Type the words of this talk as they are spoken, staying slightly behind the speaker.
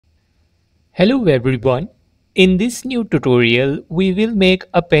Hello everyone. In this new tutorial, we will make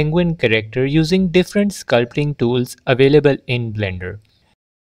a penguin character using different sculpting tools available in Blender.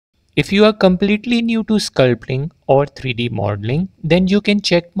 If you are completely new to sculpting or 3D modeling, then you can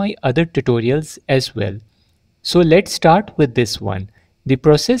check my other tutorials as well. So let's start with this one. The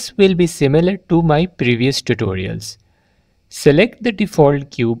process will be similar to my previous tutorials. Select the default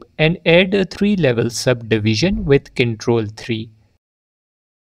cube and add a 3-level subdivision with Ctrl 3.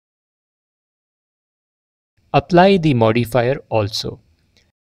 Apply the modifier also.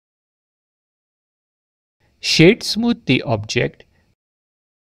 Shade smooth the object.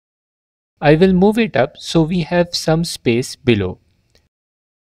 I will move it up so we have some space below.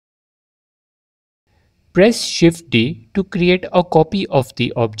 Press Shift D to create a copy of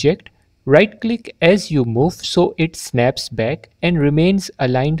the object. Right-click as you move so it snaps back and remains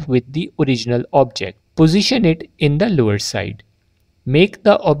aligned with the original object. Position it in the lower side. Make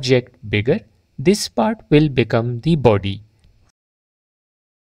the object bigger. This part will become the body.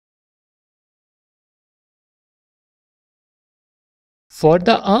 For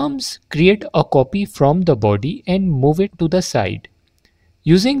the arms, create a copy from the body and move it to the side.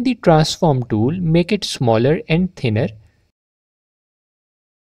 Using the transform tool, make it smaller and thinner.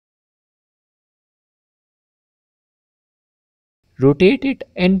 Rotate it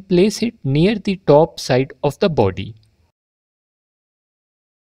and place it near the top side of the body.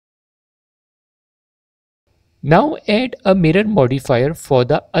 Now add a mirror modifier for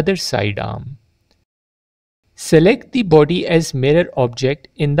the other side arm. Select the body as mirror object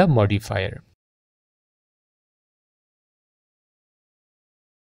in the modifier.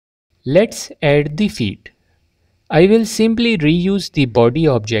 Let's add the feet. I will simply reuse the body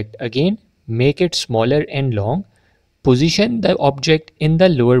object again, make it smaller and long. Position the object in the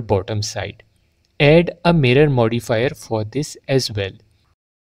lower bottom side. Add a mirror modifier for this as well.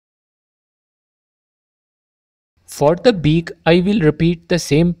 For the beak, I will repeat the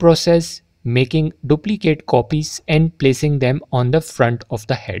same process, making duplicate copies and placing them on the front of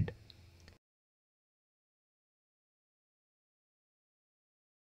the head.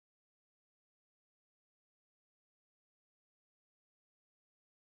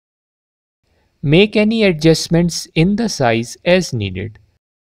 Make any adjustments in the size as needed.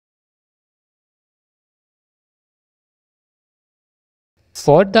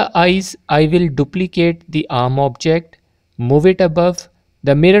 For the eyes, I will duplicate the arm object, move it above.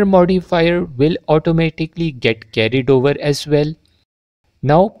 The mirror modifier will automatically get carried over as well.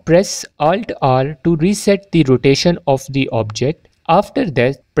 Now press Alt R to reset the rotation of the object. After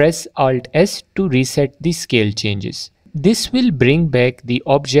that, press Alt S to reset the scale changes. This will bring back the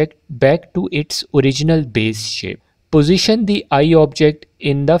object back to its original base shape. Position the eye object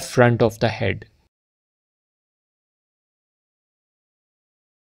in the front of the head.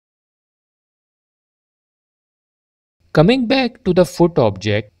 Coming back to the foot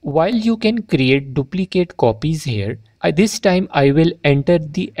object, while you can create duplicate copies here, this time I will enter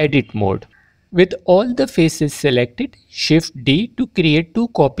the edit mode. With all the faces selected, Shift D to create two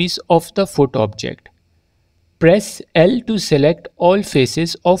copies of the foot object. Press L to select all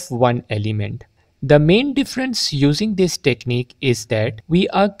faces of one element. The main difference using this technique is that we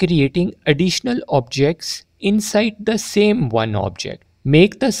are creating additional objects inside the same one object.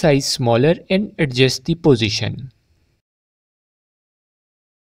 Make the size smaller and adjust the position.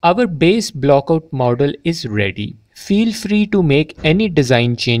 Our base blockout model is ready. Feel free to make any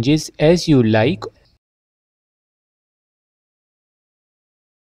design changes as you like.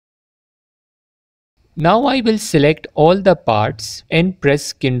 Now I will select all the parts and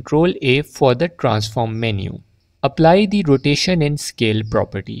press Ctrl A for the transform menu. Apply the rotation and scale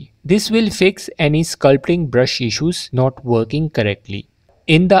property. This will fix any sculpting brush issues not working correctly.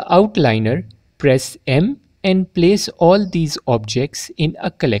 In the outliner, press M and place all these objects in a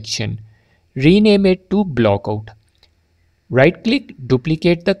collection. Rename it to blockout. Right-click,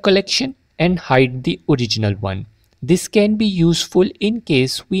 duplicate the collection and hide the original one. This can be useful in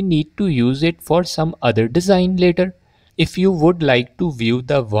case we need to use it for some other design later. If you would like to view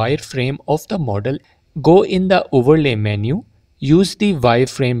the wireframe of the model, go in the overlay menu, use the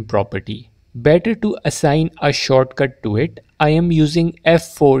wireframe property. Better to assign a shortcut to it. I am using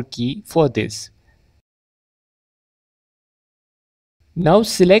F4 key for this. Now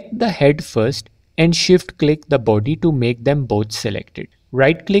select the head first and shift click the body to make them both selected.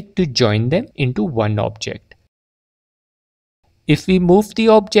 Right click to join them into one object. If we move the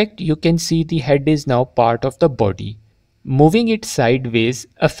object, you can see the head is now part of the body. Moving it sideways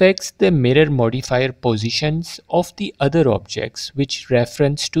affects the mirror modifier positions of the other objects which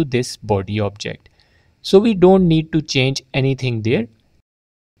reference to this body object. So we don't need to change anything there.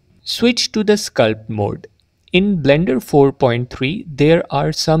 Switch to the sculpt mode. In Blender 4.3, there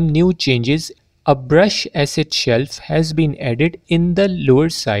are some new changes. A brush asset shelf has been added in the lower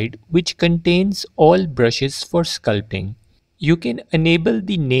side which contains all brushes for sculpting. You can enable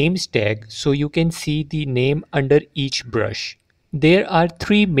the names tag so you can see the name under each brush. There are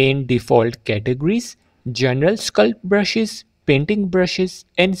three main default categories: general sculpt brushes, painting brushes,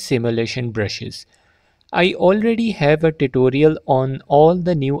 and simulation brushes. I already have a tutorial on all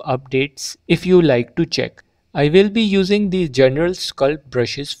the new updates if you like to check. I will be using the general sculpt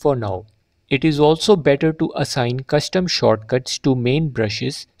brushes for now. It is also better to assign custom shortcuts to main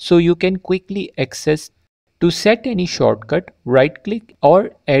brushes so you can quickly access. To set any shortcut, right click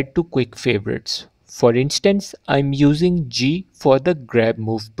or add to quick favorites. For instance, I'm using G for the grab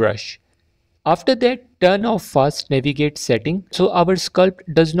move brush. After that, turn off fast navigate setting so our sculpt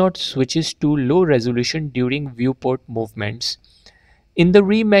does not switches to low resolution during viewport movements. In the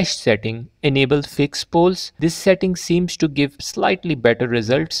remesh setting, enable fixed poles. This setting seems to give slightly better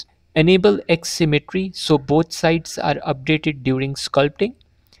results. Enable X symmetry so both sides are updated during sculpting.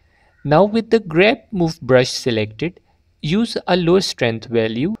 Now with the grab move brush selected, use a low strength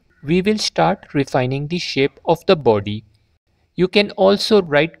value. We will start refining the shape of the body. You can also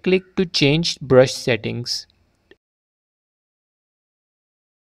right click to change brush settings.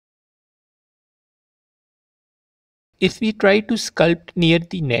 If we try to sculpt near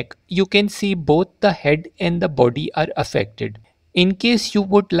the neck, you can see both the head and the body are affected. In case you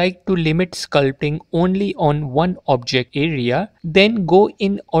would like to limit sculpting only on one object area, then go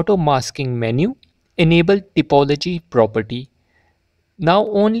in Auto Masking menu, enable Typology property. Now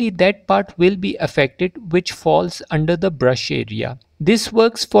only that part will be affected which falls under the brush area. This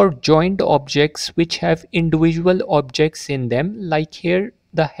works for joined objects which have individual objects in them, like here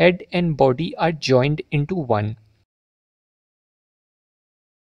the head and body are joined into one.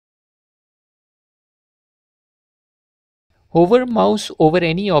 Hover mouse over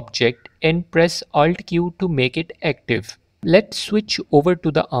any object and press Alt Q to make it active. Let's switch over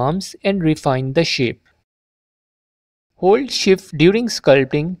to the arms and refine the shape. Hold Shift during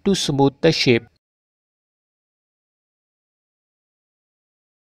sculpting to smooth the shape.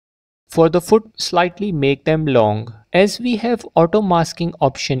 For the foot, slightly make them long. As we have auto masking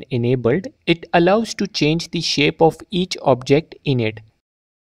option enabled, it allows to change the shape of each object in it.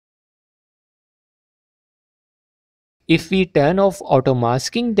 If we turn off auto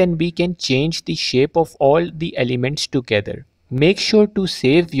masking, then we can change the shape of all the elements together. Make sure to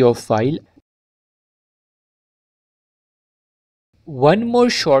save your file. One more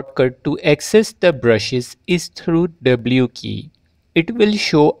shortcut to access the brushes is through W key. It will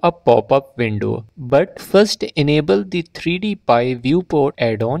show a pop-up window, but first enable the 3D Pie viewport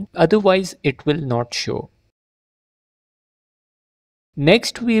add-on, otherwise it will not show.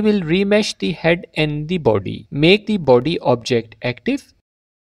 Next we will remesh the head and the body. Make the body object active.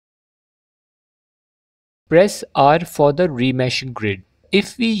 Press R for the remesh grid.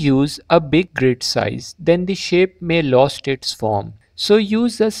 If we use a big grid size, then the shape may lost its form. So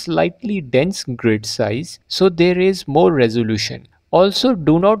use a slightly dense grid size so there is more resolution. Also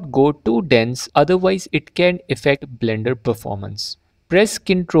do not go too dense, otherwise it can affect Blender performance. Press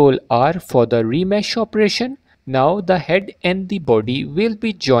Ctrl R for the remesh operation. Now the head and the body will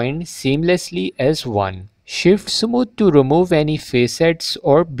be joined seamlessly as one. Shift Smooth to remove any facets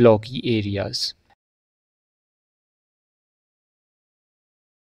or blocky areas.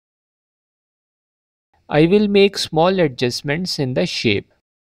 I will make small adjustments in the shape.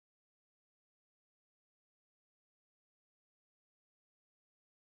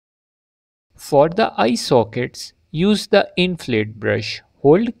 For the eye sockets, use the inflate brush.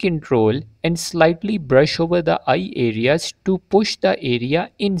 Hold Ctrl and slightly brush over the eye areas to push the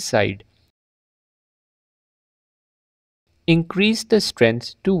area inside. Increase the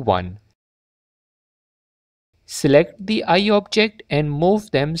strength to 1. Select the eye object and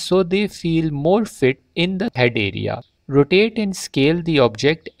move them so they feel more fit in the head area. Rotate and scale the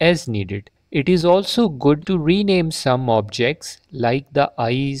object as needed. It is also good to rename some objects like the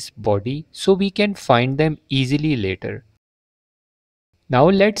eyes, body, so we can find them easily later. Now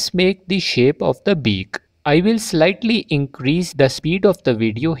let's make the shape of the beak. I will slightly increase the speed of the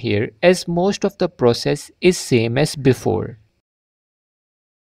video here as most of the process is same as before.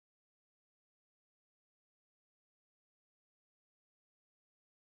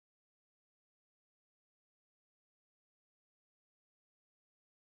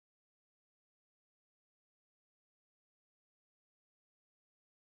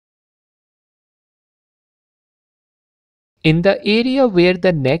 In the area where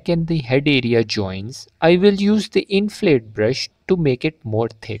the neck and the head area joins, I will use the inflate brush to make it more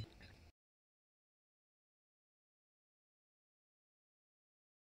thick.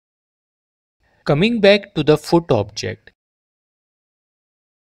 Coming back to the foot object,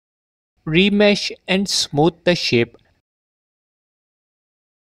 remesh and smooth the shape.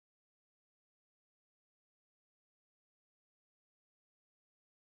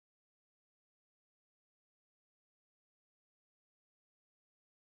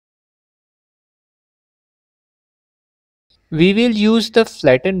 We will use the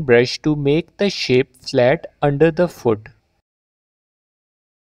flatten brush to make the shape flat under the foot.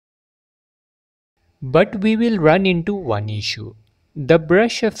 But we will run into one issue. The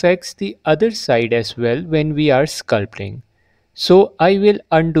brush affects the other side as well when we are sculpting. So I will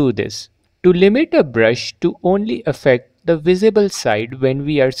undo this. To limit a brush to only affect the visible side when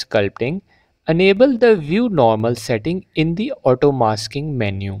we are sculpting, enable the View Normal setting in the Auto Masking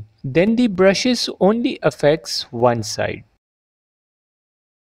menu. Then the brushes only affects one side.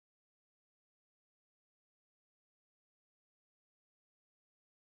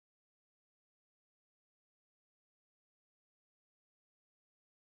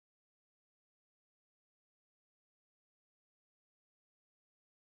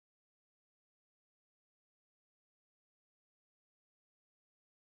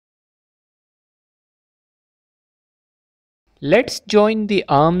 Let's join the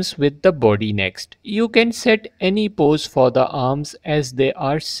arms with the body next. You can set any pose for the arms as they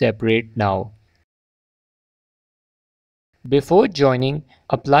are separate now. Before joining,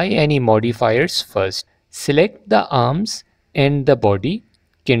 apply any modifiers first. Select the arms and the body,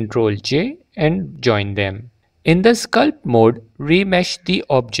 Ctrl J and join them. In the sculpt mode, remesh the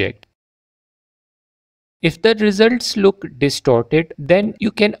object. If the results look distorted, then you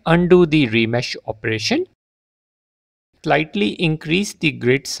can undo the remesh operation. Slightly increase the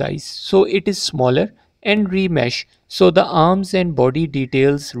grid size so it is smaller and remesh so the arms and body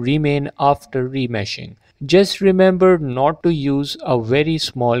details remain after remeshing. Just remember not to use a very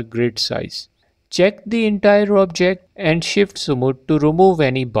small grid size. Check the entire object and shift smooth to remove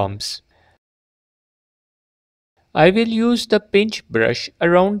any bumps. I will use the pinch brush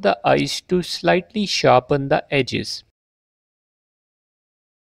around the eyes to slightly sharpen the edges.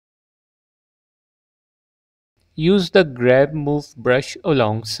 Use the grab move brush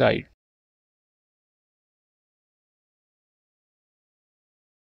alongside.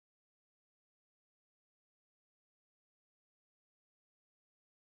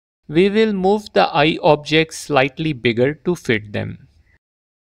 We will move the eye objects slightly bigger to fit them.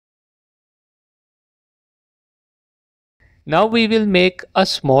 Now we will make a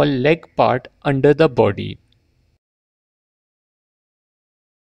small leg part under the body.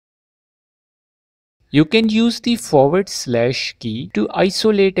 You can use the forward slash key to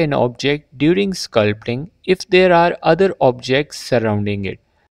isolate an object during sculpting if there are other objects surrounding it.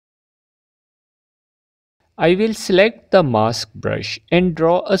 I will select the mask brush and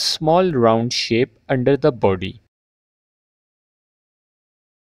draw a small round shape under the body.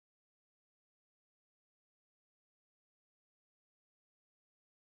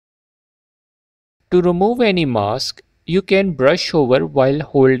 To remove any mask, you can brush over while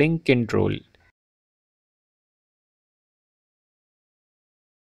holding Ctrl.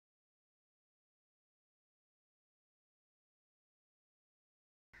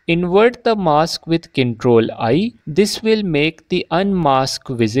 Invert the mask with Ctrl I. This will make the unmasked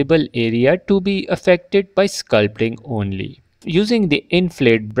visible area to be affected by sculpting only. Using the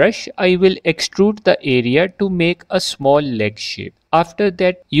inflate brush, I will extrude the area to make a small leg shape. After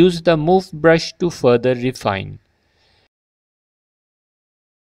that, use the move brush to further refine.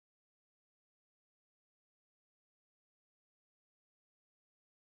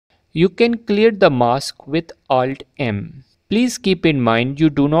 You can clear the mask with Alt M. Please keep in mind you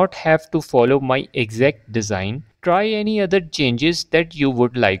do not have to follow my exact design. Try any other changes that you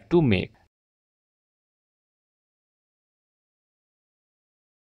would like to make.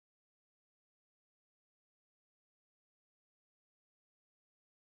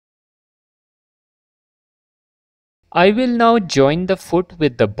 I will now join the foot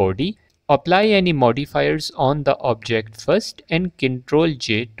with the body. Apply any modifiers on the object first and Ctrl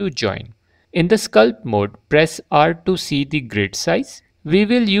J to join. In the sculpt mode, press R to see the grid size. We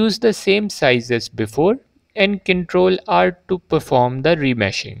will use the same size as before and Ctrl R to perform the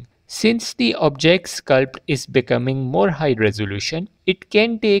remeshing. Since the object sculpt is becoming more high resolution, it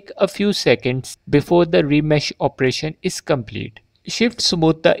can take a few seconds before the remesh operation is complete. Shift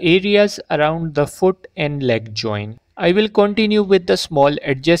smooth the areas around the foot and leg joint. I will continue with the small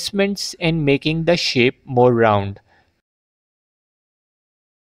adjustments and making the shape more round.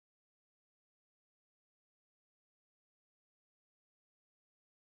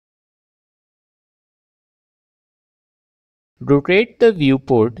 Rotate the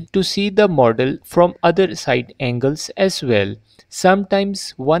viewport to see the model from other side angles as well.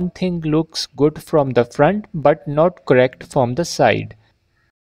 Sometimes one thing looks good from the front but not correct from the side.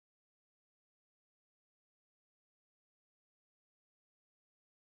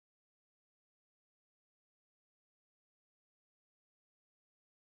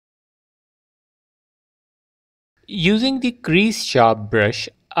 Using the crease sharp brush,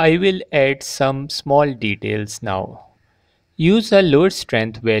 I will add some small details now. Use a lower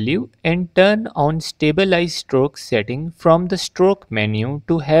strength value and turn on stabilize stroke setting from the stroke menu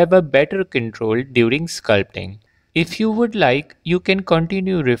to have a better control during sculpting. If you would like, you can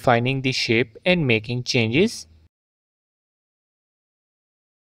continue refining the shape and making changes.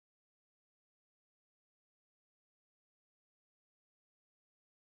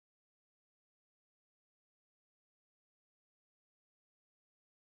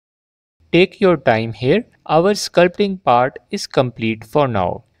 Take your time here. Our sculpting part is complete for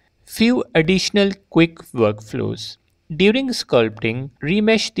now. Few additional quick workflows. During sculpting,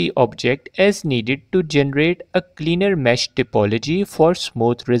 remesh the object as needed to generate a cleaner mesh topology for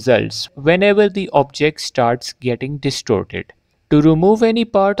smooth results whenever the object starts getting distorted. To remove any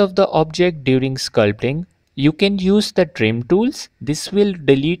part of the object during sculpting, you can use the trim tools. This will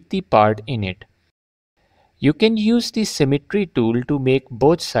delete the part in it. You can use the symmetry tool to make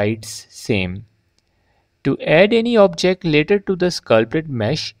both sides same. To add any object later to the sculpted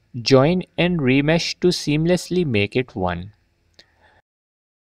mesh, join and remesh to seamlessly make it one.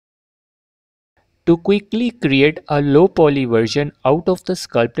 To quickly create a low poly version out of the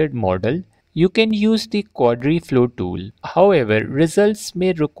sculpted model, you can use the quadri-flow tool. However, results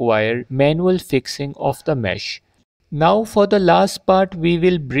may require manual fixing of the mesh. Now for the last part, we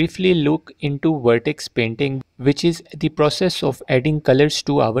will briefly look into vertex painting, which is the process of adding colors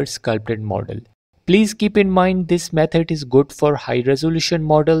to our sculpted model. Please keep in mind this method is good for high resolution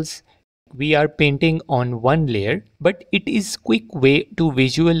models. We are painting on one layer, but it is quick way to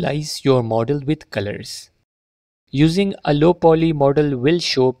visualize your model with colors. Using a low poly model will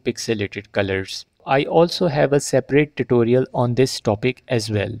show pixelated colors. I also have a separate tutorial on this topic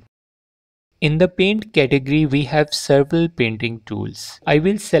as well. In the paint category, we have several painting tools. I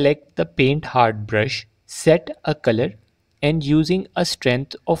will select the paint hard brush, set a color, and using a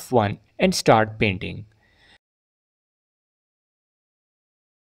strength of 1 and start painting.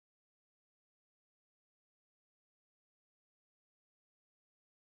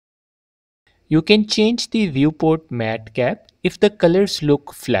 You can change the viewport matte cap if the colors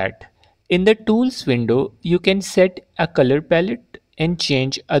look flat. In the tools window, you can set a color palette and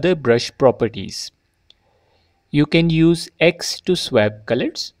change other brush properties. You can use X to swap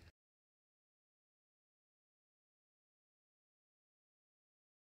colors.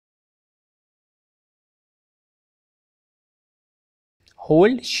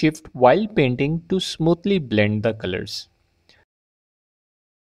 Hold Shift while painting to smoothly blend the colors.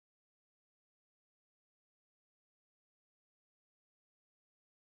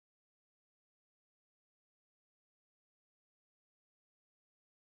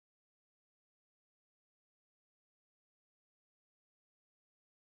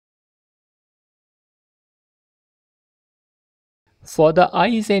 For the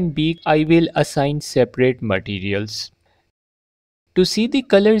eyes and beak, I will assign separate materials. To see the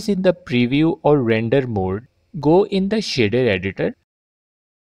colors in the preview or render mode, go in the shader editor.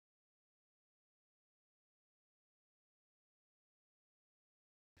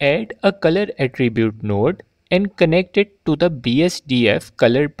 Add a color attribute node and connect it to the BSDF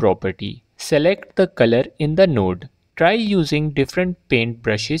color property. Select the color in the node. Try using different paint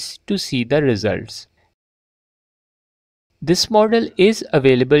brushes to see the results. This model is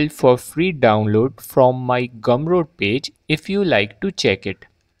available for free download from my Gumroad page if you like to check it.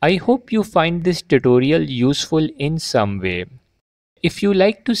 I hope you find this tutorial useful in some way. If you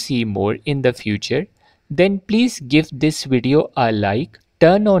like to see more in the future, then please give this video a like,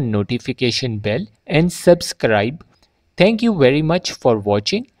 turn on notification bell and subscribe. Thank you very much for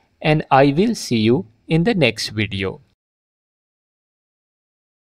watching and I will see you in the next video.